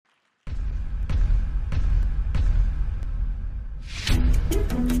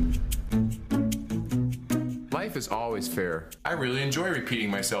Life is always fair. I really enjoy repeating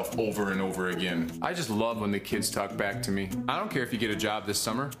myself over and over again. I just love when the kids talk back to me. I don't care if you get a job this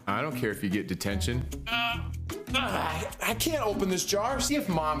summer. I don't care if you get detention. I can't open this jar. See if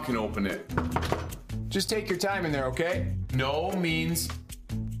Mom can open it. Just take your time in there, okay? No means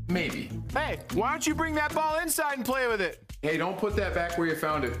maybe. Hey, why don't you bring that ball inside and play with it? Hey, don't put that back where you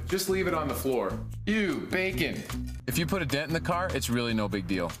found it. Just leave it on the floor. Ew, bacon. If you put a dent in the car, it's really no big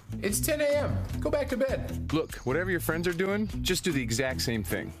deal. It's 10 a.m. Go back to bed. Look, whatever your friends are doing, just do the exact same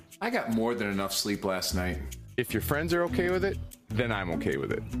thing. I got more than enough sleep last night. If your friends are okay with it, then I'm okay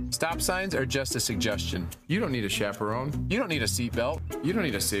with it. Stop signs are just a suggestion. You don't need a chaperone. You don't need a seatbelt. You don't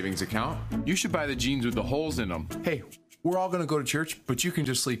need a savings account. You should buy the jeans with the holes in them. Hey, we're all gonna go to church, but you can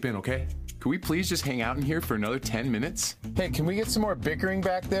just sleep in, okay? Can we please just hang out in here for another 10 minutes? Hey, can we get some more bickering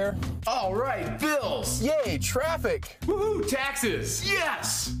back there? All right, bills. Yay, traffic. Woohoo, taxes.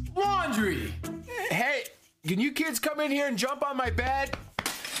 Yes. Laundry. Hey, can you kids come in here and jump on my bed?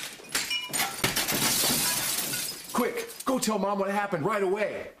 Quick, go tell Mom what happened right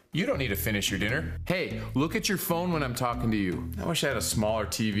away. You don't need to finish your dinner. Hey, look at your phone when I'm talking to you. I wish I had a smaller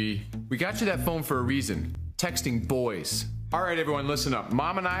TV. We got you that phone for a reason. Texting boys. All right, everyone, listen up.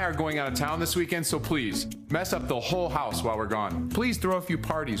 Mom and I are going out of town this weekend, so please, mess up the whole house while we're gone. Please throw a few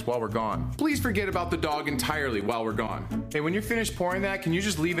parties while we're gone. Please forget about the dog entirely while we're gone. Hey, when you're finished pouring that, can you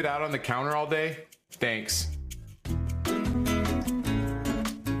just leave it out on the counter all day? Thanks.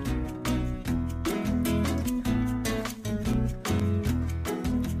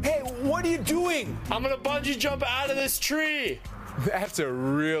 Hey, what are you doing? I'm gonna bungee jump out of this tree. That's a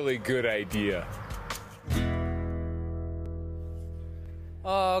really good idea.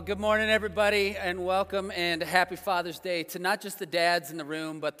 Oh, good morning, everybody, and welcome and happy Father's Day to not just the dads in the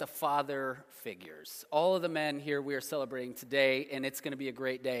room, but the father figures. All of the men here we are celebrating today, and it's going to be a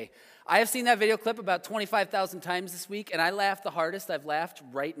great day. I have seen that video clip about 25,000 times this week, and I laughed the hardest. I've laughed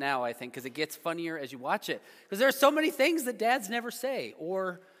right now, I think, because it gets funnier as you watch it. Because there are so many things that dads never say,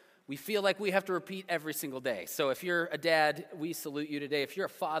 or we feel like we have to repeat every single day. So if you're a dad, we salute you today. If you're a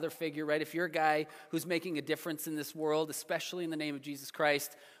father figure, right? If you're a guy who's making a difference in this world, especially in the name of Jesus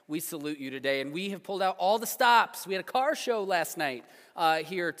Christ, we salute you today. And we have pulled out all the stops. We had a car show last night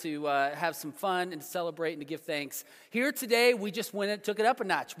here to have some fun and to celebrate and to give thanks. Here today, we just went and took it up a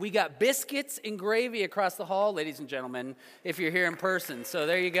notch. We got biscuits and gravy across the hall, ladies and gentlemen, if you're here in person. So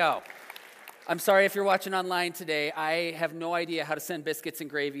there you go. I'm sorry if you're watching online today. I have no idea how to send biscuits and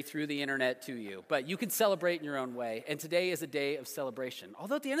gravy through the internet to you, but you can celebrate in your own way, and today is a day of celebration.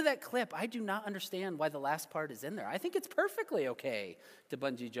 Although at the end of that clip, I do not understand why the last part is in there. I think it's perfectly okay to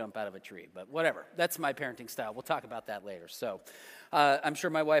bungee jump out of a tree, but whatever. That's my parenting style. We'll talk about that later. So I'm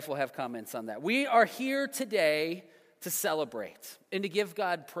sure my wife will have comments on that. We are here today to celebrate and to give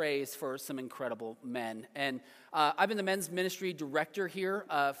God praise for some incredible men. And I've been the men's ministry director here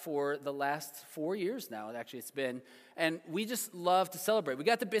for the last 4 years now, actually it's been. And we just love to celebrate. We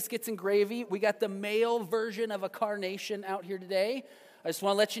got the biscuits and gravy. We got the male version of a carnation out here today. I just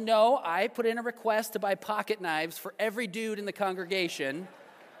want to let you know, I put in a request to buy pocket knives for every dude in the congregation.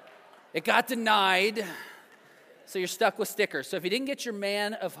 It got denied. So you're stuck with stickers. So if you didn't get your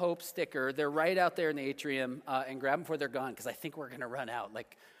Man of Hope sticker, they're right out there in the atrium, and grab them before they're gone, because I think we're going to run out,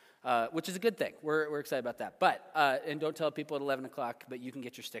 which is a good thing. We're excited about that. But, and don't tell people at 11 o'clock, but you can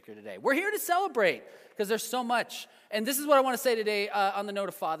get your sticker today. We're here to celebrate, because there's so much. And this is what I want to say today on the note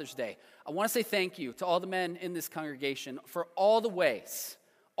of Father's Day. I want to say thank you to all the men in this congregation for all the ways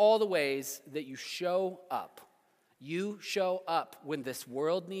that you show up. You show up when this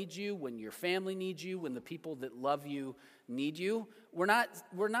world needs you, when your family needs you, when the people that love you need you. We're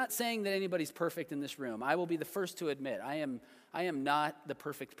not saying that anybody's perfect in this room. I will be the first to admit I am not the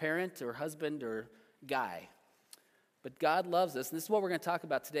perfect parent or husband or guy. But God loves us, and this is what we're going to talk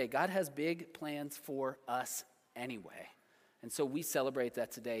about today. God has big plans for us anyway. And so we celebrate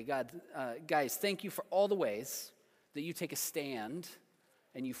that today. God, guys, thank you for all the ways that you take a stand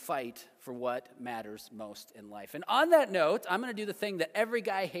and you fight for what matters most in life. And on that note, I'm going to do the thing that every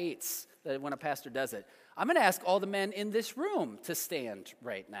guy hates when a pastor does it. I'm going to ask all the men in this room to stand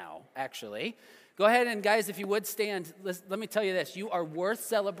right now, actually. Go ahead and, guys, if you would stand, let me tell you this. You are worth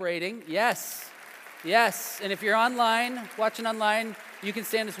celebrating. Yes. And if you're online, watching online, you can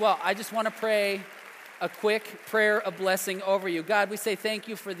stand as well. I just want to pray a quick prayer of blessing over you. God, we say thank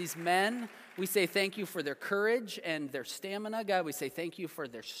you for these men. We say thank you for their courage and their stamina. God, we say thank you for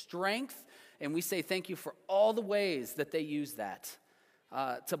their strength. And we say thank you for all the ways that they use that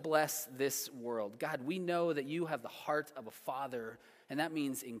to bless this world. God, we know that you have the heart of a father, and that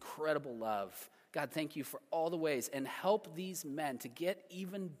means incredible love. God, thank you for all the ways, and help these men to get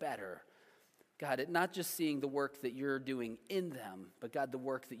even better, God, at not just seeing the work that you're doing in them, but God, the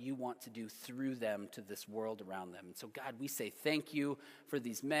work that you want to do through them to this world around them. And so, God, we say thank you for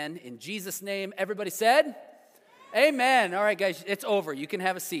these men. In Jesus' name, everybody said, amen. All right, guys, it's over. You can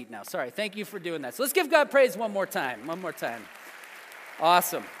have a seat now. Sorry, thank you for doing that. So let's give God praise one more time. One more time.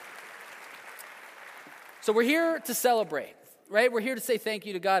 Awesome. So we're here to celebrate. Right? We're here to say thank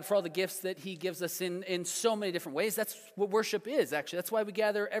you to God for all the gifts that he gives us in so many different ways. That's what worship is, actually. That's why we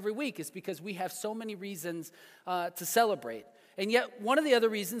gather every week, is because we have so many reasons to celebrate. And yet, one of the other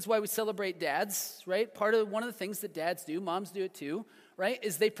reasons why we celebrate dads, right? One of the things that dads do, moms do it too, right?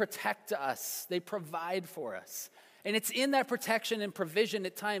 Is they protect us. They provide for us. And it's in that protection and provision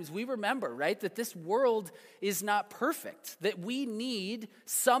at times we remember, right, that this world is not perfect, that we need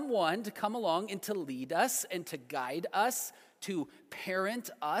someone to come along and to lead us and to guide us, to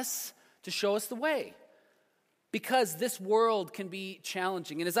parent us, to show us the way. Because this world can be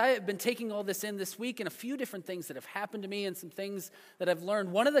challenging. And as I have been taking all this in this week and a few different things that have happened to me and some things that I've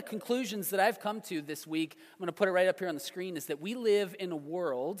learned, one of the conclusions that I've come to this week, I'm going to put it right up here on the screen, is that we live in a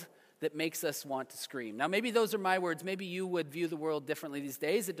world that makes us want to scream. Now, maybe those are my words. Maybe you would view the world differently these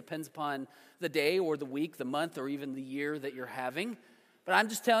days. It depends upon the day or the week, the month, or even the year that you're having. But I'm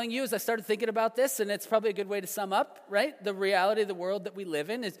just telling you, as I started thinking about this, and it's probably a good way to sum up, right? The reality of the world that we live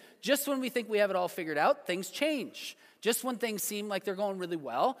in is just when we think we have it all figured out, things change. Just when things seem like they're going really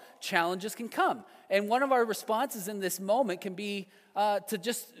well, challenges can come. And one of our responses in this moment can be to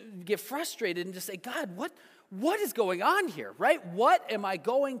just get frustrated and just say, God, what is going on here, right? What am I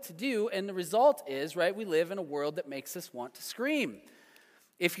going to do? And the result is, right, we live in a world that makes us want to scream.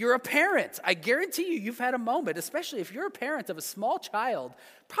 If you're a parent, I guarantee you've had a moment, especially if you're a parent of a small child,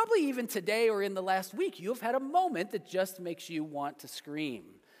 probably even today or in the last week, you've had a moment that just makes you want to scream,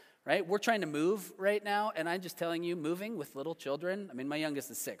 right? We're trying to move right now, and I'm just telling you, moving with little children, I mean, my youngest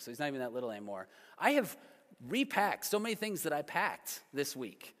is 6, so he's not even that little anymore. I have repacked so many things that I packed this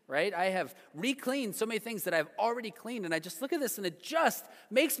week, right? I have re-cleaned so many things that I've already cleaned, and I just look at this, and it just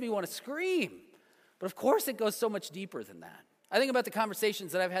makes me want to scream. But of course, it goes so much deeper than that. I think about the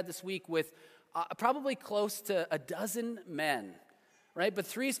conversations that I've had this week with probably close to a dozen men, right? But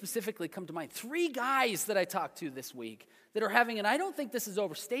 3 specifically come to mind. 3 guys that I talked to this week that are having, and I don't think this is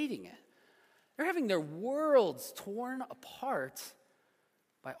overstating it, they're having their worlds torn apart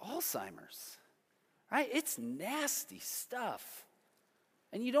by Alzheimer's, right? It's nasty stuff.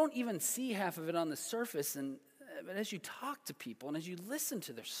 And you don't even see half of it on the surface. But as you talk to people and as you listen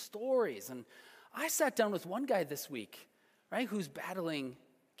to their stories, and I sat down with one guy this week, right, who's battling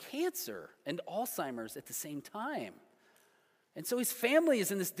cancer and Alzheimer's at the same time. And so his family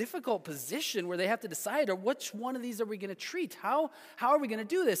is in this difficult position where they have to decide, or which one of these are we going to treat? How are we going to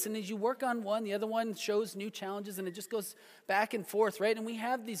do this? And as you work on one, the other one shows new challenges, and it just goes back and forth, right? And we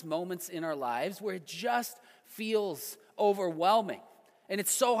have these moments in our lives where it just feels overwhelming. And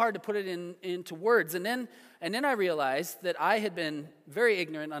it's so hard to put it into words. And then I realized that I had been very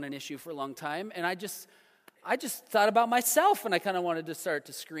ignorant on an issue for a long time, and I just thought about myself, and I kind of wanted to start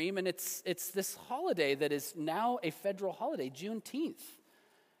to scream. And it's this holiday that is now a federal holiday, Juneteenth.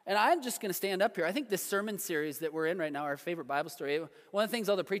 And I'm just going to stand up here. I think this sermon series that we're in right now, our favorite Bible story, one of the things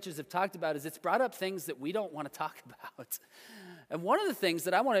all the preachers have talked about is it's brought up things that we don't want to talk about. And one of the things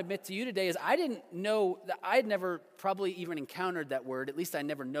that I want to admit to you today is I didn't know, that I'd never probably even encountered that word. At least I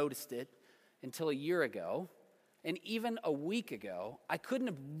never noticed it until a year ago. And even a week ago, I couldn't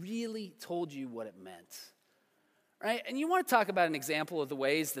have really told you what it meant. Right? And you want to talk about an example of the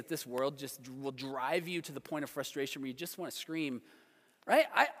ways that this world just will drive you to the point of frustration where you just want to scream. Right?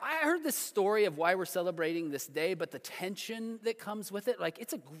 I heard this story of why we're celebrating this day, but the tension that comes with it, like,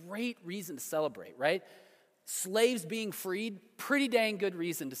 it's a great reason to celebrate, right? Slaves being freed, pretty dang good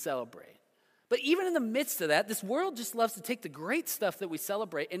reason to celebrate. But even in the midst of that, this world just loves to take the great stuff that we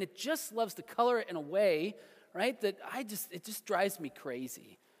celebrate, and it just loves to color it in a way, right, that it just drives me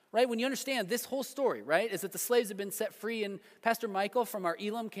crazy. Right, when you understand this whole story, right, is that the slaves have been set free, and Pastor Michael from our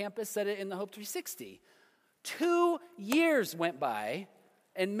Elam campus said it in the Hope 360. 2 years went by,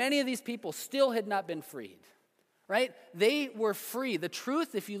 and many of these people still had not been freed, right? They were free. The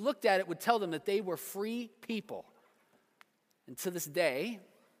truth, if you looked at it, would tell them that they were free people. And to this day,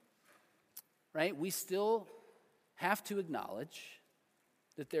 right, we still have to acknowledge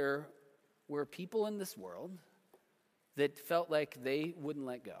that there were people in this world that felt like they wouldn't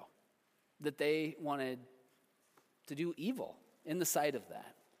let go, that they wanted to do evil in the sight of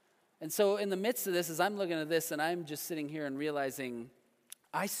that. And so in the midst of this, as I'm looking at this and I'm just sitting here and realizing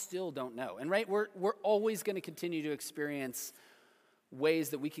I still don't know. And right, we're always going to continue to experience ways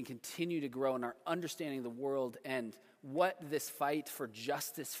that we can continue to grow in our understanding of the world and what this fight for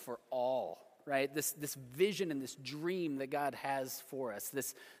justice for all, right? This vision and this dream that God has for us,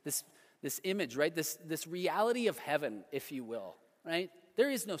 this image, right? This reality of heaven, if you will, right? There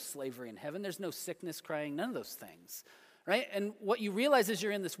is no slavery in heaven. There's no sickness, crying, none of those things, right? And what you realize as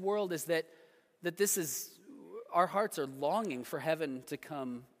you're in this world is that this is, our hearts are longing for heaven to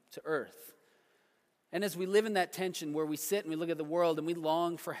come to earth. And as we live in that tension where we sit and we look at the world and we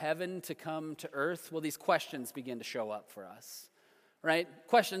long for heaven to come to earth, well, these questions begin to show up for us, right?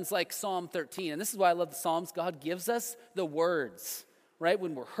 Questions like Psalm 13. And this is why I love the Psalms. God gives us the words, right?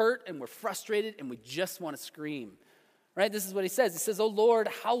 When we're hurt and we're frustrated and we just want to scream, right? This is what he says. He says, "Oh Lord,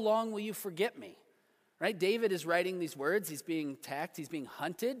 how long will you forget me?" Right? David is writing these words. He's being attacked. He's being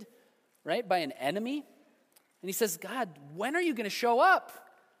hunted, right, by an enemy. And he says, "God, when are you going to show up?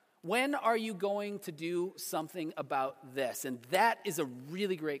 When are you going to do something about this?" And that is a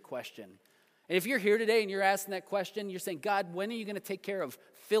really great question. And if you're here today and you're asking that question, you're saying, "God, when are you going to take care of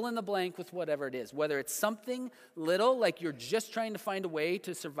fill in the blank with whatever it is?" Whether it's something little, like you're just trying to find a way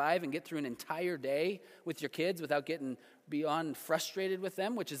to survive and get through an entire day with your kids without getting beyond frustrated with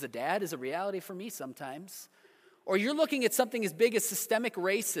them, which as a dad is a reality for me sometimes. Or you're looking at something as big as systemic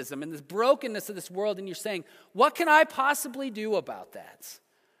racism and this brokenness of this world, and you're saying, "What can I possibly do about that?"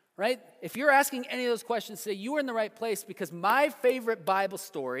 Right? If you're asking any of those questions today, you are in the right place, because my favorite Bible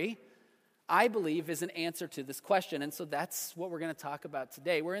story, I believe, is an answer to this question. And so that's what we're going to talk about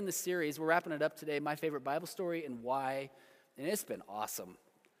today. We're in this series. We're wrapping it up today, My Favorite Bible Story and Why. And it's been awesome.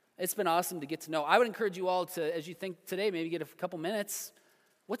 It's been awesome to get to know. I would encourage you all to, as you think today, maybe get a couple minutes.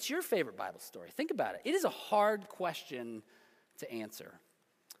 What's your favorite Bible story? Think about it. It is a hard question to answer.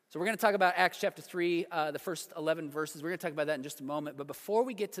 So we're going to talk about Acts chapter 3, the first 11 verses. We're going to talk about that in just a moment. But before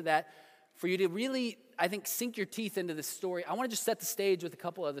we get to that, for you to really, I think, sink your teeth into this story, I want to just set the stage with a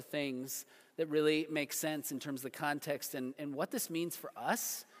couple other things that really make sense in terms of the context and what this means for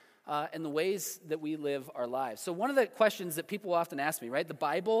us and the ways that we live our lives. So one of the questions that people often ask me, right? The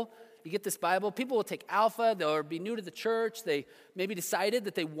Bible, you get this Bible, people will take Alpha, they'll be new to the church, they maybe decided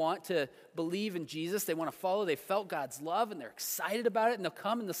that they want to believe in Jesus, they want to follow, they felt God's love and they're excited about it, and they'll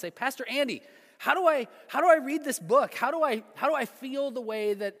come and they'll say, "Pastor Andy, how do I read this book? How do I feel the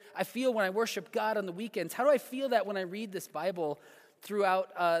way that I feel when I worship God on the weekends? How do I feel that when I read this Bible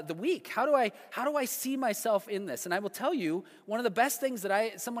throughout the week? How do I see myself in this?" And I will tell you, one of the best things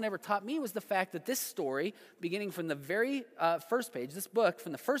that someone ever taught me was the fact that this story, beginning from the very first page, this book,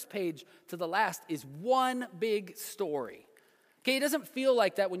 from the first page to the last, is one big story. Okay, it doesn't feel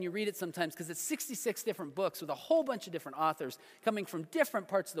like that when you read it sometimes, because it's 66 different books with a whole bunch of different authors coming from different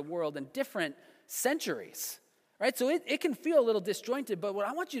parts of the world and different centuries, right? So it can feel a little disjointed, but what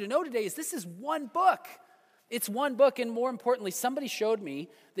I want you to know today is this is one book. It's one book, and more importantly, somebody showed me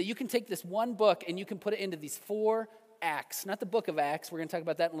that you can take this one book and you can put it into these 4 acts. Not the book of Acts, we're going to talk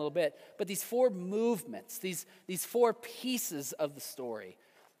about that in a little bit, but these 4 movements, these 4 pieces of the story.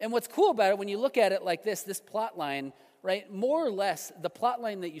 And what's cool about it, when you look at it like this plot line, right, more or less, the plot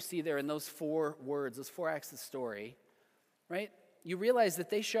line that you see there in those 4 words, those 4 acts of the story, right, you realize that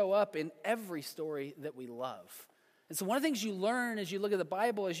they show up in every story that we love. And so one of the things you learn as you look at the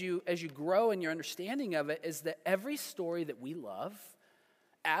Bible, as you grow in your understanding of it, is that every story that we love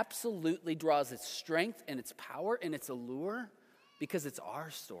absolutely draws its strength and its power and its allure because it's our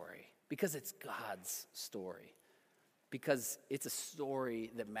story, because it's God's story, because it's a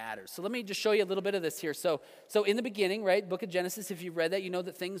story that matters. So let me just show you a little bit of this here. So in the beginning, right, book of Genesis, if you've read that, you know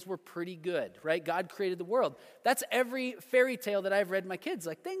that things were pretty good, right? God created the world. That's every fairy tale that I've read my kids.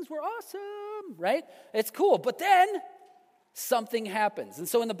 Like, things were awesome, right? It's cool. But then something happens. And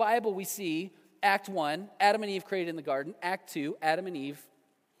so in the Bible, we see Act 1, Adam and Eve created in the garden. Act 2, Adam and Eve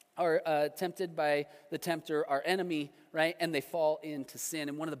are tempted by the tempter, our enemy, right? And they fall into sin.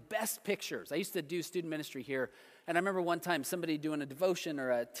 And one of the best pictures, I used to do student ministry here, and I remember one time somebody doing a devotion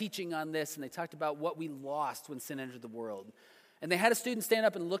or a teaching on this, and they talked about what we lost when sin entered the world. And they had a student stand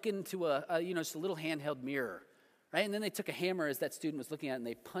up and look into just a little handheld mirror, right? And then they took a hammer as that student was looking at it, and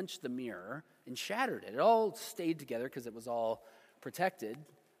they punched the mirror and shattered it. It all stayed together because it was all protected.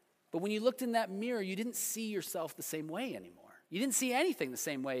 But when you looked in that mirror, you didn't see yourself the same way anymore. You didn't see anything the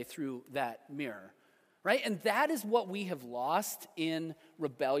same way through that mirror, right? And that is what we have lost in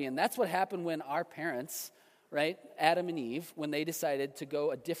rebellion. That's what happened when our parents, right, Adam and Eve, when they decided to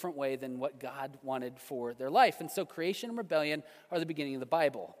go a different way than what God wanted for their life. And so creation and rebellion are the beginning of the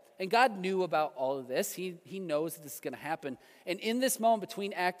Bible. And God knew about all of this. He knows this is going to happen. And in this moment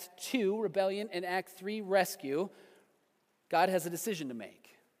between Act 2, rebellion, and Act 3, rescue, God has a decision to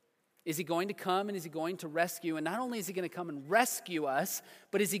make. Is he going to come and is he going to rescue? And not only is he going to come and rescue us,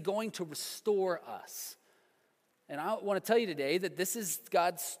 but is he going to restore us? And I want to tell you today that this is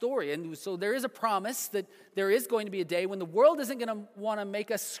God's story. And so there is a promise that there is going to be a day when the world isn't going to want to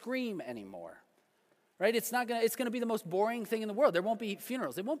make us scream anymore. Right? It's going to be the most boring thing in the world. There won't be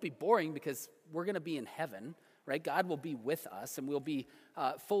funerals. It won't be boring because we're going to be in heaven. Right? God will be with us and we'll be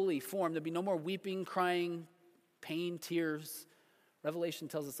fully formed. There'll be no more weeping, crying, pain, tears. Revelation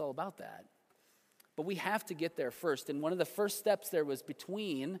tells us all about that. But we have to get there first. And one of the first steps there was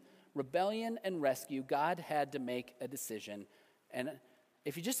between rebellion and rescue. God had to make a decision. And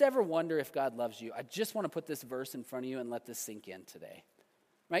if you just ever wonder if God loves you, I just want to put this verse in front of you and let this sink in today.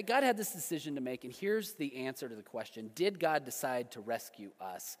 Right? God had this decision to make, and here's the answer to the question. Did God decide to rescue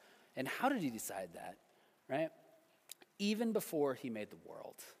us? And how did he decide that? Right? Even before he made the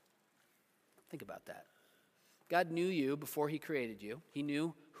world. Think about that. God knew you before he created you. He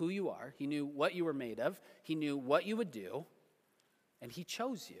knew who you are. He knew what you were made of. He knew what you would do. And he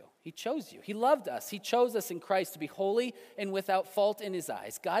chose you. He chose you. He loved us. He chose us in Christ to be holy and without fault in his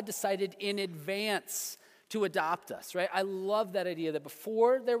eyes. God decided in advance to adopt us, right? I love that idea that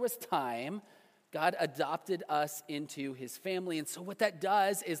before there was time, God adopted us into his family. And so what that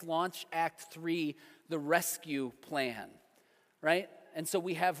does is launch Act 3, the rescue plan, right? And so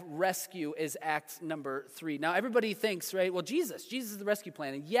we have rescue as act number 3. Now everybody thinks, right, well, Jesus is the rescue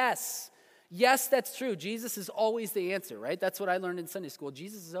plan. And yes, that's true. Jesus is always the answer, right? That's what I learned in Sunday school.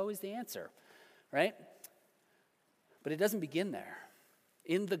 Jesus is always the answer, right? But it doesn't begin there.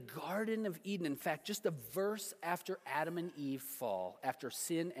 In the Garden of Eden, in fact, just a verse after Adam and Eve fall, after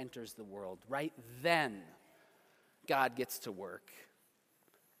sin enters the world, right then, God gets to work.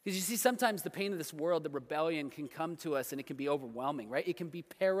 Because you see, sometimes the pain of this world, the rebellion can come to us and it can be overwhelming, right? It can be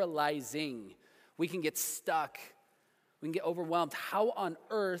paralyzing. We can get stuck. We can get overwhelmed. How on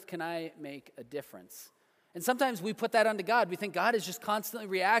earth can I make a difference? And sometimes we put that onto God. We think God is just constantly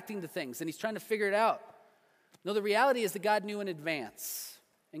reacting to things and he's trying to figure it out. No, the reality is that God knew in advance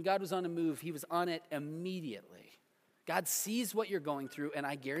and God was on the move. He was on it immediately. God sees what you're going through, and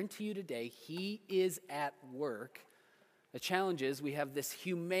I guarantee you today, he is at work. The challenge is we have this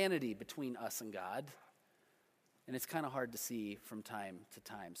humanity between us and God, and it's kind of hard to see from time to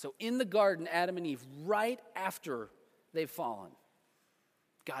time. So in the garden, Adam and Eve, right after they've fallen,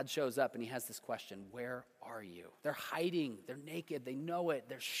 God shows up and he has this question, where are you? They're hiding, they're naked, they know it,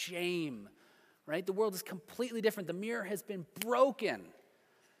 there's shame, right? The world is completely different. The mirror has been broken.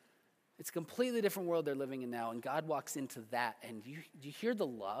 It's a completely different world they're living in now, and God walks into that, and do you hear the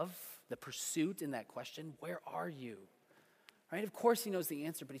love, the pursuit in that question? Where are you? Right? Of course he knows the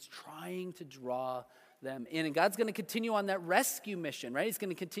answer, but he's trying to draw them in. And God's going to continue on that rescue mission, right? He's going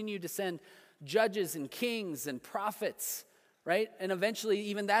to continue to send judges and kings and prophets, right? And eventually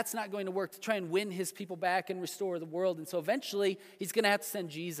even that's not going to work to try and win his people back and restore the world. And so eventually he's going to have to send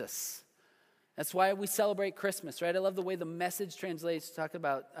Jesus. That's why we celebrate Christmas, right? I love the way the Message translation talks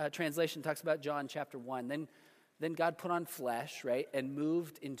about John chapter 1. Then God put on flesh, right, and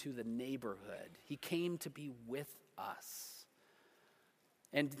moved into the neighborhood. He came to be with us.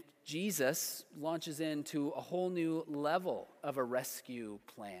 And Jesus launches into a whole new level of a rescue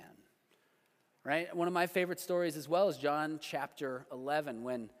plan, right? One of my favorite stories as well is John chapter 11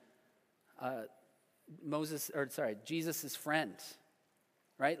 when Jesus' friend,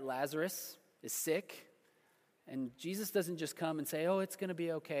 right, Lazarus is sick, and Jesus doesn't just come and say, oh, it's going to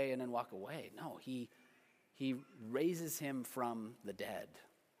be okay, and then walk away. No, he raises him from the dead.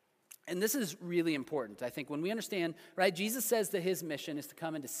 And this is really important, I think, when we understand, right, Jesus says that his mission is to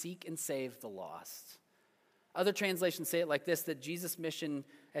come and to seek and save the lost. Other translations say it like this, that Jesus' mission,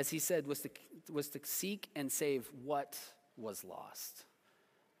 as he said, was to seek and save what was lost.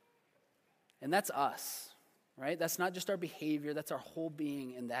 And that's us, right? That's not just our behavior, that's our whole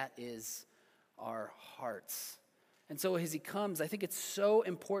being, and that is our hearts. And so as he comes, I think it's so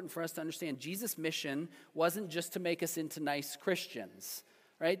important for us to understand Jesus' mission wasn't just to make us into nice Christians,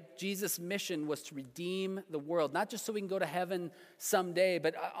 right? Jesus' mission was to redeem the world, not just so we can go to heaven someday,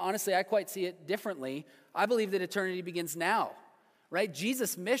 but honestly, I quite see it differently. I believe that eternity begins now, right?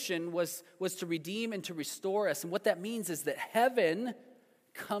 Jesus' mission was to redeem and to restore us. And what that means is that heaven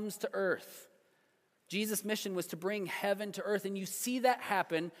comes to earth. Jesus' mission was to bring heaven to earth, and you see that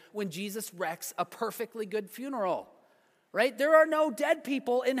happen when Jesus wrecks a perfectly good funeral, right? There are no dead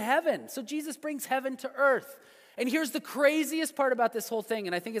people in heaven, so Jesus brings heaven to earth. And here's the craziest part about this whole thing,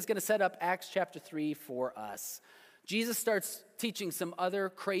 and I think it's going to set up Acts chapter 3 for us. Jesus starts teaching some other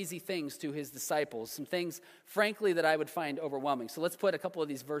crazy things to his disciples, some things, frankly, that I would find overwhelming. So let's put a couple of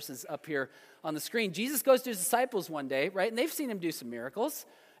these verses up here on the screen. Jesus goes to his disciples one day, right? And they've seen him do some miracles.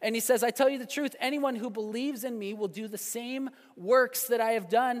 And he says, I tell you the truth, anyone who believes in me will do the same works that I have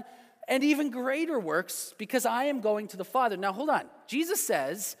done, and even greater works, because I am going to the Father. Now, hold on. Jesus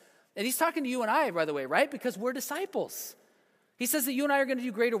says, and he's talking to you and I, by the way, right? Because we're disciples. He says that you and I are going to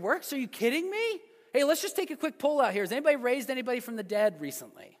do greater works. Are you kidding me? Hey, let's just take a quick poll out here. Has anybody raised anybody from the dead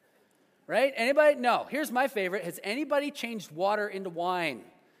recently? Right? Anybody? No. Here's my favorite. Has anybody changed water into wine?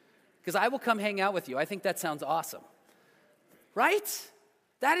 Because I will come hang out with you. I think that sounds awesome. Right?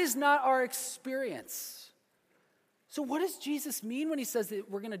 That is not our experience. So what does Jesus mean when he says that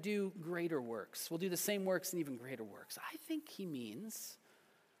we're going to do greater works? We'll do the same works and even greater works. I think he means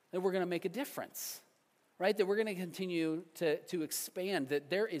that we're going to make a difference, right? That we're going to continue to expand, that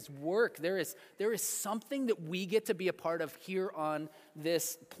there is work, there is something that we get to be a part of here on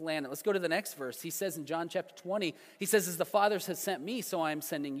this planet. Let's go to the next verse. He says in John chapter 20, he says, as the Father has sent me, so I am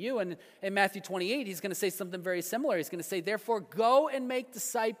sending you. And in Matthew 28, he's going to say something very similar. He's going to say, therefore, go and make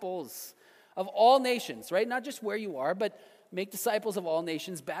disciples of all nations, right? Not just where you are, but make disciples of all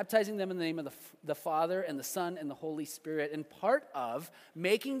nations, baptizing them in the name of the Father and the Son and the Holy Spirit. And part of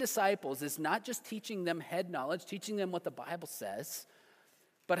making disciples is not just teaching them head knowledge, teaching them what the Bible says,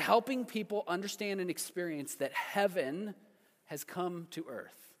 but helping people understand and experience that heaven has come to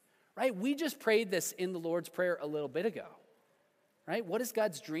earth, right? We just prayed this in the Lord's Prayer a little bit ago, right? What is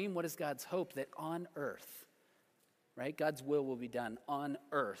God's dream? What is God's hope? That on earth, right, God's will be done on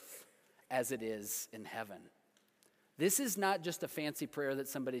earth as it is in heaven. This is not just a fancy prayer that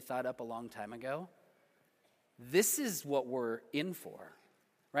somebody thought up a long time ago. This is what we're in for,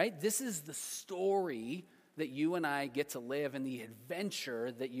 right? This is the story that you and I get to live and the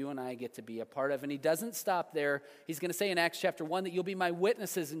adventure that you and I get to be a part of. And he doesn't stop there. He's going to say in Acts chapter 1 that you'll be my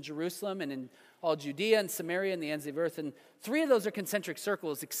witnesses in Jerusalem and in all Judea and Samaria and the ends of the earth. And 3 of those are concentric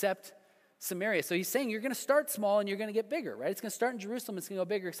circles except Samaria. So he's saying you're going to start small and you're going to get bigger, right? It's going to start in Jerusalem, it's going to go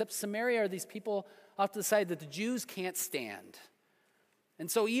bigger, except Samaria are these people off to the side that the Jews can't stand. And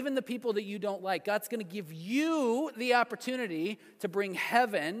so even the people that you don't like, God's going to give you the opportunity to bring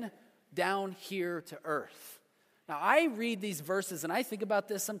heaven down here to earth. Now, I read these verses and I think about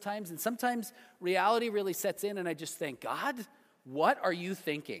this sometimes, and sometimes reality really sets in and I just think, God, what are you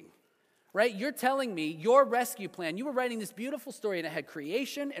thinking? Right? You're telling me your rescue plan, you were writing this beautiful story and it had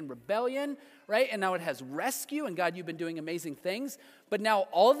creation and rebellion, right? And now it has rescue, and God, you've been doing amazing things. But now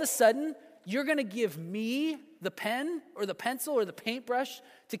all of a sudden, you're going to give me the pen or the pencil or the paintbrush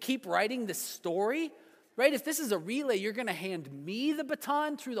to keep writing this story, right? If this is a relay, you're going to hand me the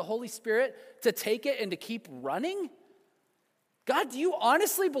baton through the Holy Spirit to take it and to keep running? God, do you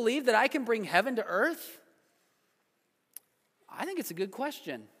honestly believe that I can bring heaven to earth? I think it's a good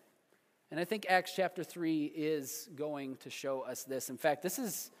question. And I think Acts chapter 3 is going to show us this. In fact, this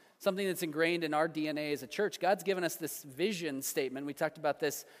is something that's ingrained in our DNA as a church. God's given us this vision statement. We talked about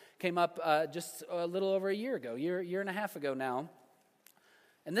this, came up just a little over a year ago, year and a half ago now.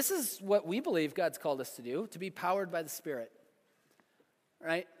 And this is what we believe God's called us to do, to be powered by the Spirit,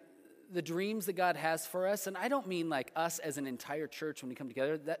 right? The dreams that God has for us, and I don't mean like us as an entire church when we come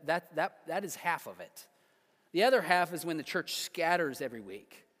together. That is half of it. The other half is when the church scatters every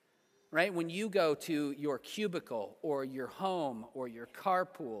week. Right? When you go to your cubicle or your home or your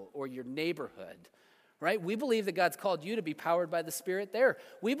carpool or your neighborhood, right? We believe that God's called you to be powered by the Spirit there.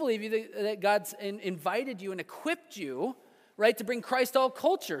 We believe that God's invited you and equipped you, right, to bring Christ to all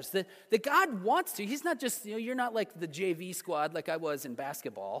cultures, that God wants to. He's not just, you're not like the JV squad like I was in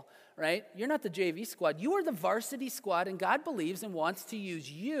basketball, right? You're not the JV squad. You are the varsity squad, and God believes and wants to use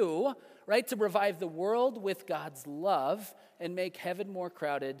you, right, to revive the world with God's love and make heaven more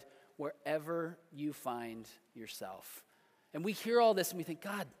crowded wherever you find yourself. And we hear all this and we think,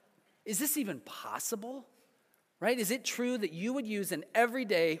 God, is this even possible? Right? Is it true that you would use an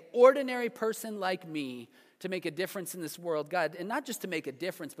everyday, ordinary person like me to make a difference in this world, God? And not just to make a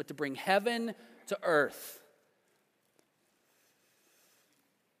difference, but to bring heaven to earth.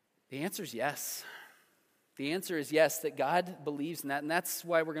 The answer is yes. The answer is yes, that God believes in that, and that's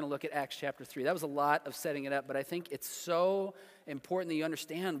why we're going to look at Acts chapter 3. That was a lot of setting it up, but I think it's so important that you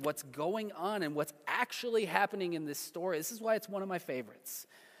understand what's going on and what's actually happening in this story. This is why it's one of my favorites.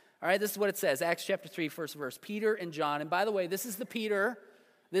 All right, this is what it says, Acts chapter 3, first verse. Peter and John, and by the way, this is the Peter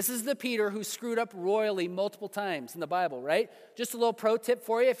who screwed up royally multiple times in the Bible, right? Just a little pro tip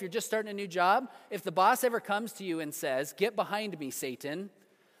for you if you're just starting a new job. If the boss ever comes to you and says, "Get behind me, Satan,"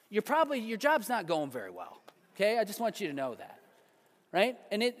 your job's not going very well. Okay, I just want you to know that, right?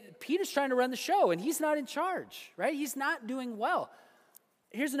 And Peter's trying to run the show, and he's not in charge, right? He's not doing well.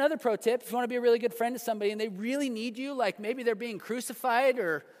 Here's another pro tip. If you want to be a really good friend to somebody and they really need you, like maybe they're being crucified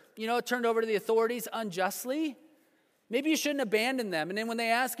or, turned over to the authorities unjustly, Maybe you shouldn't abandon them. And then when they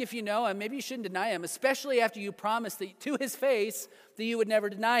ask if you know him, maybe you shouldn't deny him, especially after you promised that, to his face that you would never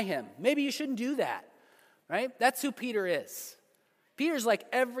deny him. Maybe you shouldn't do that, right? That's who Peter is. Peter's like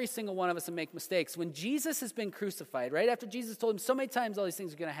every single one of us and make mistakes. When Jesus has been crucified, right after Jesus told him so many times all these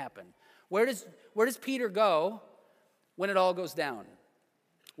things are going to happen, where does Peter go when it all goes down?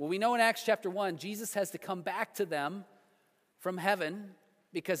 Well, we know in Acts chapter 1, Jesus has to come back to them from heaven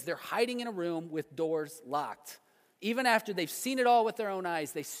because they're hiding in a room with doors locked. Even after they've seen it all with their own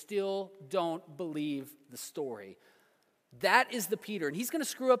eyes, they still don't believe the story. That is the Peter. And he's going to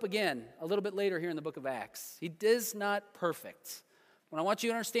screw up again a little bit later here in the book of Acts. He is not perfect. What I want you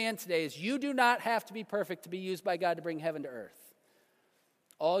to understand today is you do not have to be perfect to be used by God to bring heaven to earth.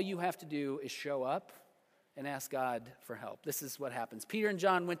 All you have to do is show up and ask God for help. This is what happens. Peter and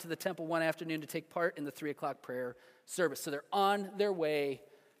John went to the temple one afternoon to take part in the 3:00 prayer service. So they're on their way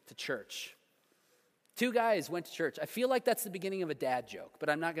to church. Two guys went to church. I feel like that's the beginning of a dad joke, but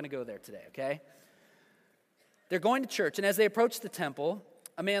I'm not going to go there today, okay? They're going to church, and as they approached the temple,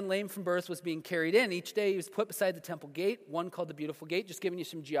 a man lame from birth was being carried in. Each day he was put beside the temple gate, one called the Beautiful Gate. Just giving you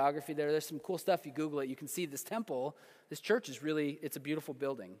some geography there. There's some cool stuff. You Google it, you can see this temple. This church is really, it's a beautiful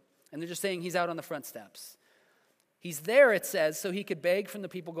building. And they're just saying he's out on the front steps. He's there, it says, so he could beg from the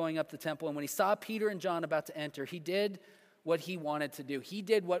people going up the temple. And when he saw Peter and John about to enter, he did what he wanted to do. He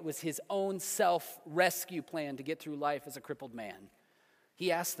did what was his own self-rescue plan to get through life as a crippled man.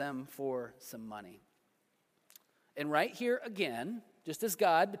 He asked them for some money. And right here again, just as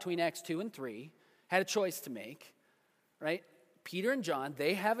God, between Acts 2 and 3, had a choice to make, right? Peter and John,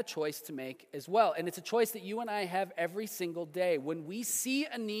 they have a choice to make as well. And it's a choice that you and I have every single day. When we see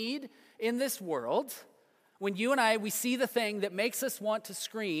a need in this world, when you and I, we see the thing that makes us want to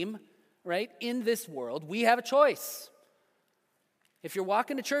scream, right, in this world, we have a choice. If you're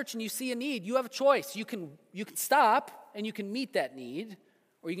walking to church and you see a need, you have a choice. You can stop and you can meet that need,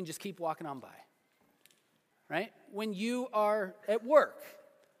 or you can just keep walking on by, right? When you are at work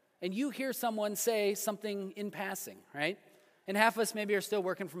and you hear someone say something in passing, right? And half of us maybe are still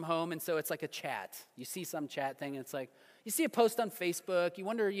working from home, and so it's like a chat. You see some chat thing, and it's like, you see a post on Facebook, you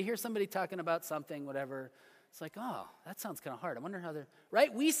wonder, you hear somebody talking about something, whatever. It's like, oh, that sounds kind of hard. I wonder how they're,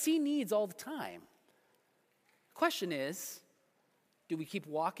 right? We see needs all the time. The question is, do we keep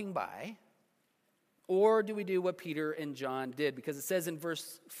walking by, or do we do what Peter and John did? Because it says in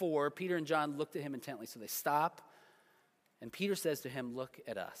verse 4, Peter and John looked at him intently. So they stop, and Peter says to him, look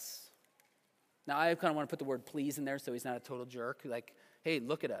at us. Now, I kind of want to put the word please in there so he's not a total jerk. Like, hey,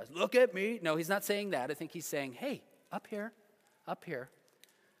 look at us. Look at me. No, he's not saying that. I think he's saying, hey, up here,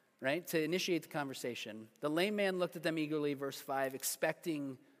 right? To initiate the conversation. The lame man looked at them eagerly, verse 5,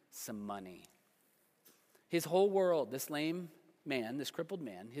 expecting some money. His whole world, this lame man, this crippled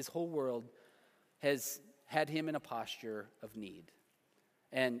man, his whole world has had him in a posture of need.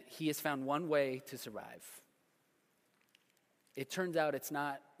 And he has found one way to survive. It turns out it's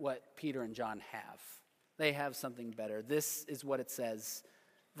not what Peter and John have. They have something better. This is what it says,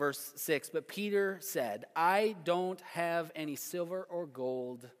 verse 6. But Peter said, I don't have any silver or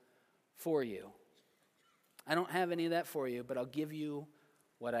gold for you. I don't have any of that for you, but I'll give you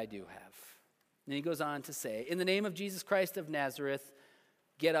what I do have. And he goes on to say, in the name of Jesus Christ of Nazareth,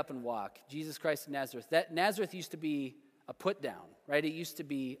 get up and walk. Jesus Christ of Nazareth. That Nazareth used to be a put down, right? It used to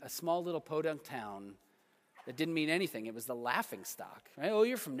be a small little podunk town that didn't mean anything. It was the laughing stock, right? Oh,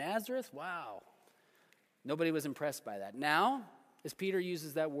 you're from Nazareth? Wow. Nobody was impressed by that. Now, as Peter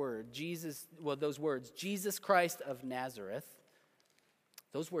uses that word, those words, Jesus Christ of Nazareth,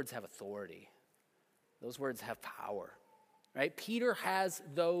 those words have authority. Those words have power, right? Peter has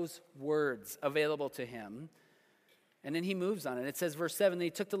those words available to him, and then he moves on it. It says, verse 7, that he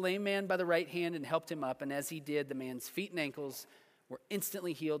took the lame man by the right hand and helped him up, and as he did, the man's feet and ankles were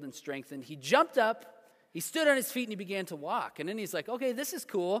instantly healed and strengthened. He jumped up, he stood on his feet, and he began to walk. And then he's like, okay, this is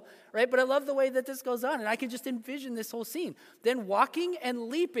cool, right? But I love the way that this goes on, and I can just envision this whole scene. Then walking and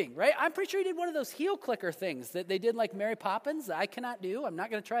leaping, right? I'm pretty sure he did one of those heel clicker things that they did like Mary Poppins that I cannot do. I'm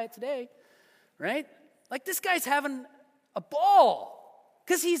not going to try it today, right? Like this guy's having a ball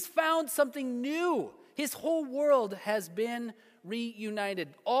because he's found something new. His whole world has been reunited,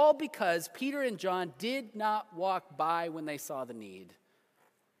 all because Peter and John did not walk by when they saw the need.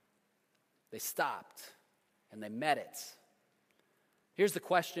 They stopped and they met it. Here's the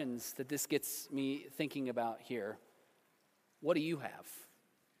questions that this gets me thinking about here. What do you have?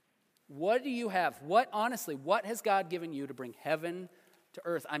 What do you have? Honestly, what has God given you to bring heaven to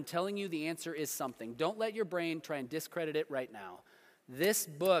earth? I'm telling you the answer is something. Don't let your brain try and discredit it right now. This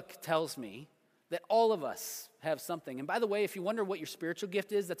book tells me that all of us have something. And by the way, if you wonder what your spiritual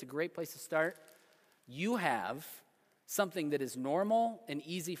gift is, that's a great place to start. You have something that is normal and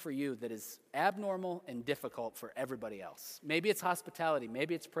easy for you that is abnormal and difficult for everybody else. Maybe it's hospitality,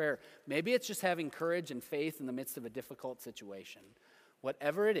 maybe it's prayer, maybe it's just having courage and faith in the midst of a difficult situation.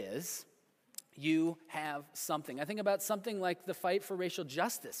 Whatever it is, you have something. I think about something like the fight for racial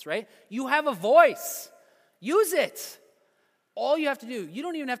justice, right? You have a voice. Use it. All you have to do, you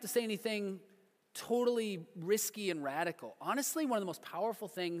don't even have to say anything totally risky and radical. Honestly, one of the most powerful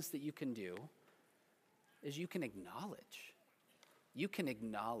things that you can do is you can acknowledge. You can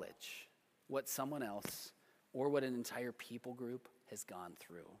acknowledge what someone else or what an entire people group has gone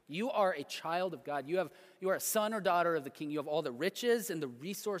through. You are a child of God. You are a son or daughter of the King. You have all the riches and the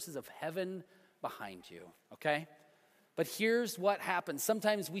resources of heaven behind you, okay? But here's what happens.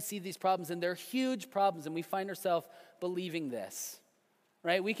 Sometimes we see these problems, and they're huge problems, and we find ourselves believing this,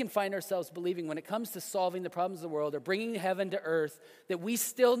 right? We can find ourselves believing when it comes to solving the problems of the world or bringing heaven to earth that we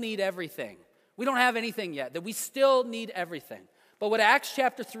still need everything. We don't have anything yet, that we still need everything. But what Acts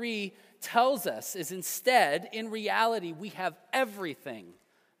chapter 3 tells us is instead, in reality, we have everything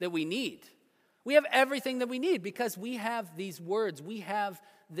that we need. We have everything that we need because we have these words. We have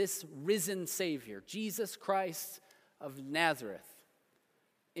this risen Savior, Jesus Christ of Nazareth,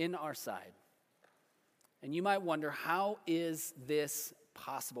 in our side. And you might wonder, how is this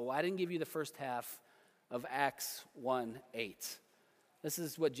possible? Well, I didn't give you the first half of Acts 1:8. This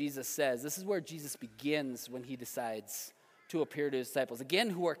is what Jesus says. This is where Jesus begins when he decides to appear to his disciples. Again,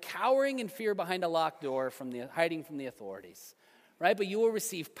 who are cowering in fear behind a locked door, hiding from the authorities. Right? But you will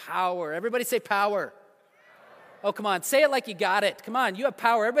receive power. Everybody say power. Oh, come on. Say it like you got it. Come on. You have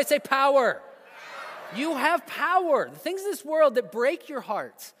power. Everybody say power. You have power. The things in this world that break your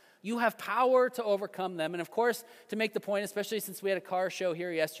heart, you have power to overcome them. And of course, to make the point, especially since we had a car show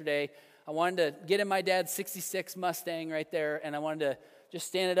here yesterday, I wanted to get in my dad's 66 Mustang right there, and I wanted to just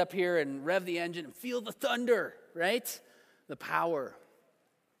stand it up here and rev the engine and feel the thunder, right? The power.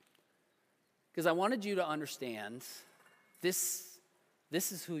 Because I wanted you to understand this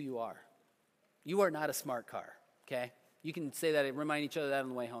is who you are. You are not a smart car, okay? You can say that and remind each other that on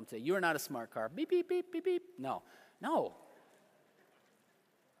the way home today. You are not a smart car. Beep, beep, beep, beep, beep. No.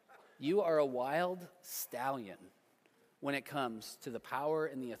 You are a wild stallion when it comes to the power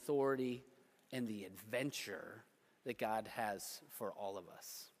and the authority and the adventure that God has for all of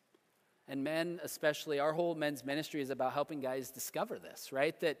us. And men especially, our whole men's ministry is about helping guys discover this,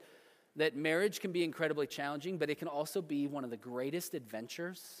 right? That marriage can be incredibly challenging, but it can also be one of the greatest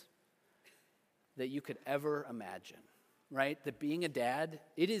adventures that you could ever imagine, right? That being a dad,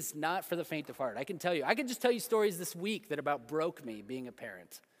 it is not for the faint of heart. I can just tell you stories this week that about broke me being a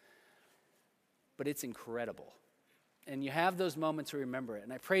parent. But it's incredible. And you have those moments to remember it.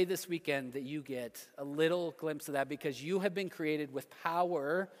 And I pray this weekend that you get a little glimpse of that because you have been created with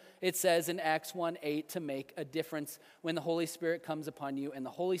power, it says in Acts 1:8, to make a difference when the Holy Spirit comes upon you. And the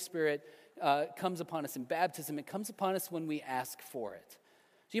Holy Spirit comes upon us in baptism. It comes upon us when we ask for it.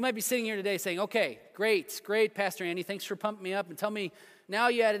 So you might be sitting here today saying, okay, great, Pastor Andy. Thanks for pumping me up. And tell me, now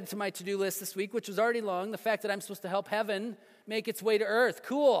you added to my to-do list this week, which was already long, the fact that I'm supposed to help heaven make its way to earth.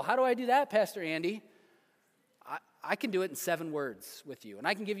 Cool. How do I do that, Pastor Andy? I can do it in 7 words with you, and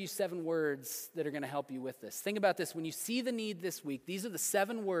I can give you 7 words that are going to help you with this. Think about this. When you see the need this week, these are the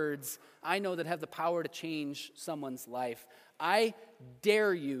 7 words I know that have the power to change someone's life. I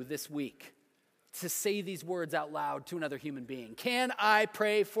dare you this week to say these words out loud to another human being. Can I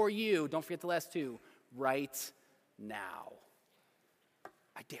pray for you? Don't forget the last 2. Right now.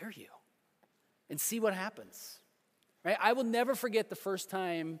 I dare you. And see what happens. Right? I will never forget the first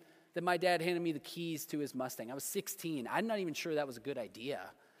time that my dad handed me the keys to his Mustang. I was 16. I'm not even sure that was a good idea.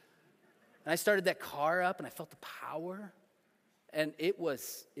 And I started that car up, and I felt the power, and it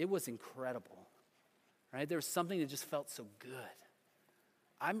was incredible. Right? There was something that just felt so good.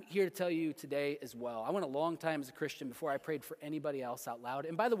 I'm here to tell you today as well. I went a long time as a Christian before I prayed for anybody else out loud.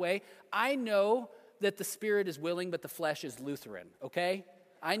 And by the way, I know that the spirit is willing, but the flesh is Lutheran, okay?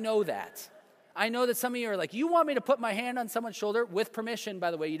 I know that. I know that some of you are like, you want me to put my hand on someone's shoulder? With permission,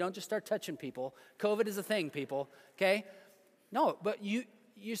 by the way. You don't just start touching people. COVID is a thing, people, okay? No, but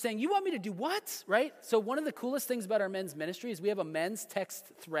you're saying, you want me to do what, right? So one of the coolest things about our men's ministry is we have a men's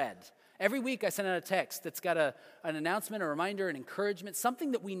text thread. Every week I send out a text that's got an announcement, a reminder, an encouragement,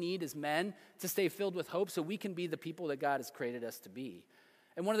 something that we need as men to stay filled with hope so we can be the people that God has created us to be.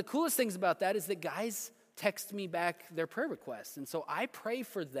 And one of the coolest things about that is that guys text me back their prayer requests. And so I pray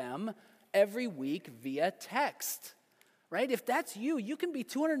for them every week via text, right? If that's you, you can be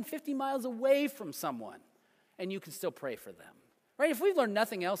 250 miles away from someone and you can still pray for them, right? If we've learned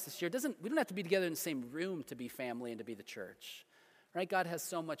nothing else this year, we don't have to be together in the same room to be family and to be the church, right? God has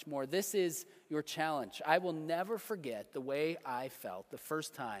so much more. This is your challenge. I will never forget the way I felt the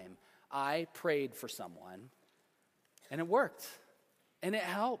first time I prayed for someone, and it worked, and it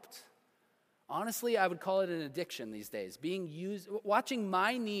helped. Honestly, I would call it an addiction these days. Watching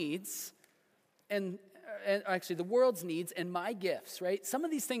my needs and actually the world's needs and my gifts, right? Some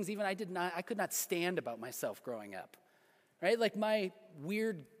of these things even I could not stand about myself growing up, right? Like my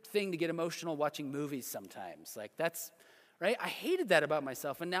weird thing to get emotional watching movies sometimes. Like that's, right? I hated that about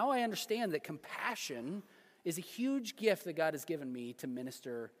myself. And now I understand that compassion is a huge gift that God has given me to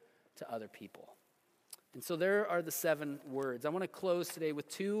minister to other people. And so there are the 7 words. I want to close today with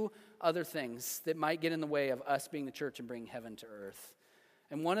 2 other things that might get in the way of us being the church and bringing heaven to earth.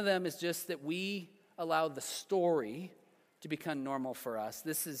 And one of them is just that we allow the story to become normal for us.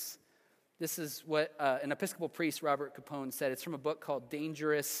 This is what an Episcopal priest, Robert Capone, said. It's from a book called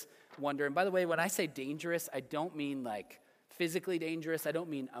Dangerous Wonder. And by the way, when I say dangerous, I don't mean like physically dangerous. I don't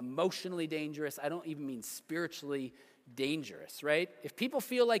mean emotionally dangerous. I don't even mean spiritually dangerous, right? If people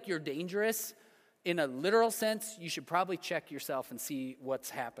feel like you're dangerous in a literal sense, you should probably check yourself and see what's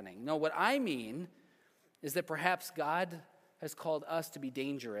happening. No, what I mean is that perhaps God has called us to be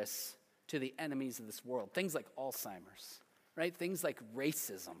dangerous to the enemies of this world. Things like Alzheimer's, right? Things like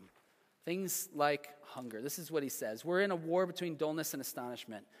racism, things like hunger. This is what he says. We're in a war between dullness and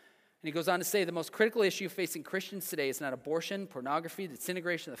astonishment. And he goes on to say, the most critical issue facing Christians today is not abortion, pornography, the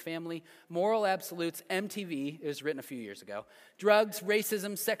disintegration of the family, moral absolutes, MTV, it was written a few years ago, drugs,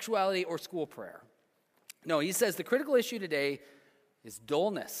 racism, sexuality, or school prayer. No, he says the critical issue today is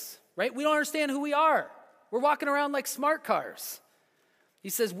dullness, right? We don't understand who we are. We're walking around like smart cars. He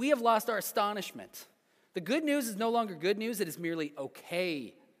says we have lost our astonishment. The good news is no longer good news. It is merely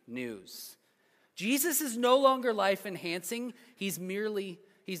okay news. Jesus is no longer life-enhancing. He's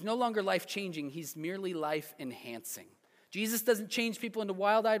no longer life-changing. He's merely life-enhancing. Jesus doesn't change people into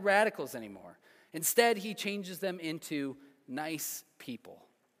wild-eyed radicals anymore. Instead, he changes them into nice people.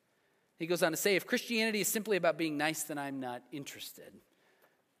 He goes on to say, if Christianity is simply about being nice, then I'm not interested.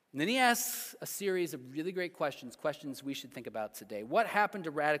 And then he asks a series of really great questions we should think about today. What happened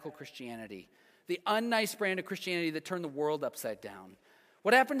to radical Christianity? The unnice brand of Christianity that turned the world upside down.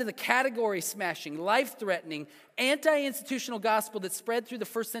 What happened to the category-smashing, life-threatening, anti-institutional gospel that spread through the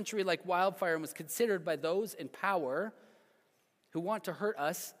first century like wildfire and was considered by those in power who want to hurt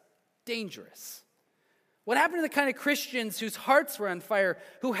us dangerous? What happened to the kind of Christians whose hearts were on fire,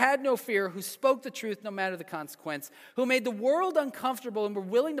 who had no fear, who spoke the truth no matter the consequence, who made the world uncomfortable and were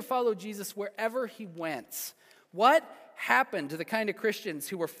willing to follow Jesus wherever he went? What happened to the kind of Christians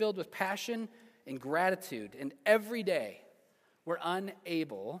who were filled with passion and gratitude and every day were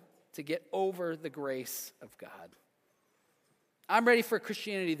unable to get over the grace of God? I'm ready for a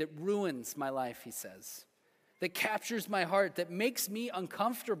Christianity that ruins my life, he says, that captures my heart, that makes me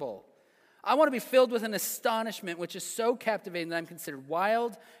uncomfortable. I want to be filled with an astonishment which is so captivating that I'm considered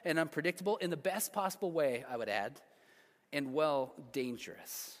wild and unpredictable in the best possible way, I would add, and well,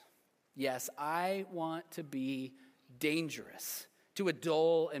 dangerous. Yes, I want to be dangerous to a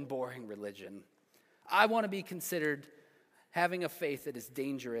dull and boring religion. I want to be considered having a faith that is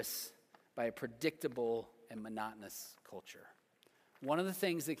dangerous by a predictable and monotonous culture. One of the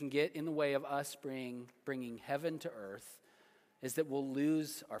things that can get in the way of us bringing heaven to earth is that we'll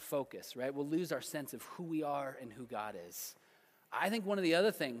lose our focus, right? We'll lose our sense of who we are and who God is. I think one of the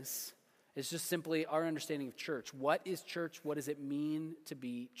other things is just simply our understanding of church. What is church? What does it mean to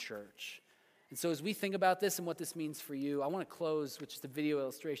be church? And so as we think about this and what this means for you, I want to close with just a video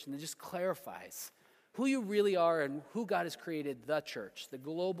illustration that just clarifies who you really are and who God has created the church, the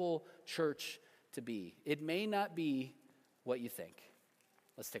global church, to be. It may not be what you think.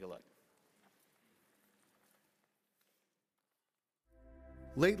 Let's take a look.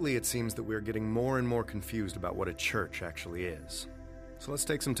 Lately, it seems that we're getting more and more confused about what a church actually is. So let's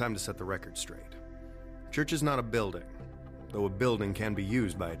take some time to set the record straight. Church is not a building, though a building can be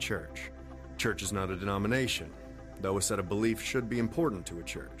used by a church. Church is not a denomination, though a set of beliefs should be important to a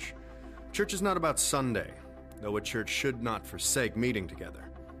church. Church is not about Sunday, though a church should not forsake meeting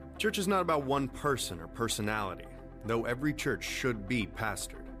together. Church is not about one person or personality, though every church should be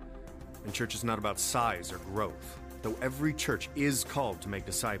pastored. And church is not about size or growth, though every church is called to make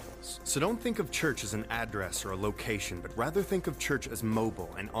disciples. So don't think of church as an address or a location, but rather think of church as mobile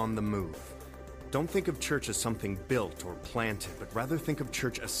and on the move. Don't think of church as something built or planted, but rather think of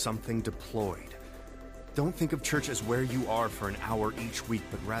church as something deployed. Don't think of church as where you are for an hour each week,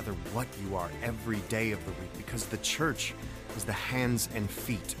 but rather what you are every day of the week, because the church is the hands and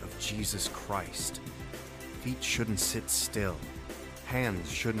feet of Jesus Christ. Feet shouldn't sit still.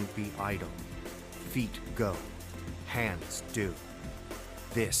 Hands shouldn't be idle. Feet go. Hands do.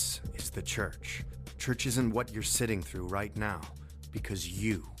 This is the church. Church isn't what you're sitting through right now, because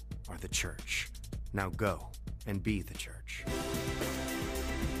you are the church. Now go and be the church.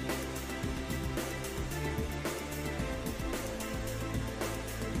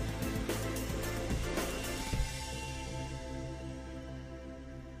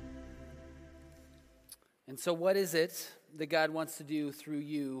 And so what is it that God wants to do through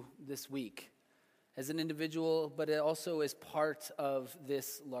you this week as an individual, but it also as part of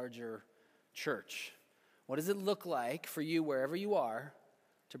this larger church? What does it look like for you, wherever you are,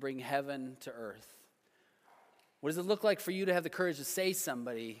 to bring heaven to earth? What does it look like for you to have the courage to say to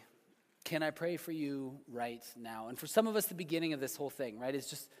somebody, can I pray for you right now? And for some of us, the beginning of this whole thing, right, is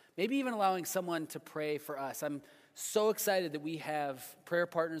just maybe even allowing someone to pray for us. I'm so excited that we have prayer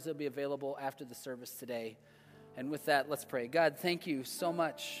partners that will be available after the service today. And with that, let's pray. God, thank you so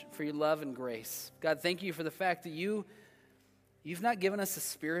much for your love and grace. God, thank you for the fact that you've not given us a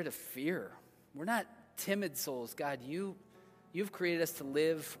spirit of fear. We're not timid souls. God, you've created us to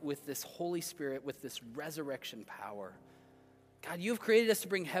live with this Holy Spirit, with this resurrection power. God, you've created us to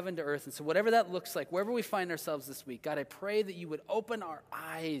bring heaven to earth. And so whatever that looks like, wherever we find ourselves this week, God, I pray that you would open our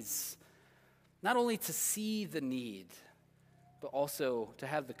eyes, not only to see the need, but also to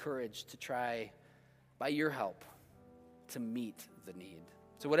have the courage to try, by your help, to meet the need.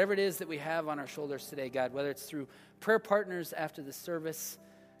 So whatever it is that we have on our shoulders today, God, whether it's through prayer partners after the service,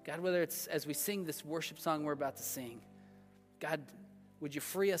 God, whether it's as we sing this worship song we're about to sing, God, would you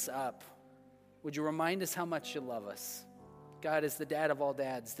free us up? Would you remind us how much you love us? God, as the dad of all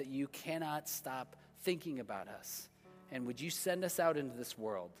dads, that you cannot stop thinking about us. And would you send us out into this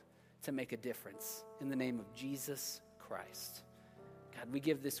world to make a difference in the name of Jesus Christ? God, we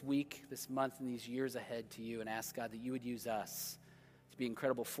give this week, this month, and these years ahead to you and ask, God, that you would use us to be an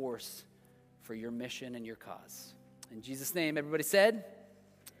incredible force for your mission and your cause. In Jesus' name, everybody said,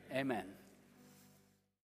 amen.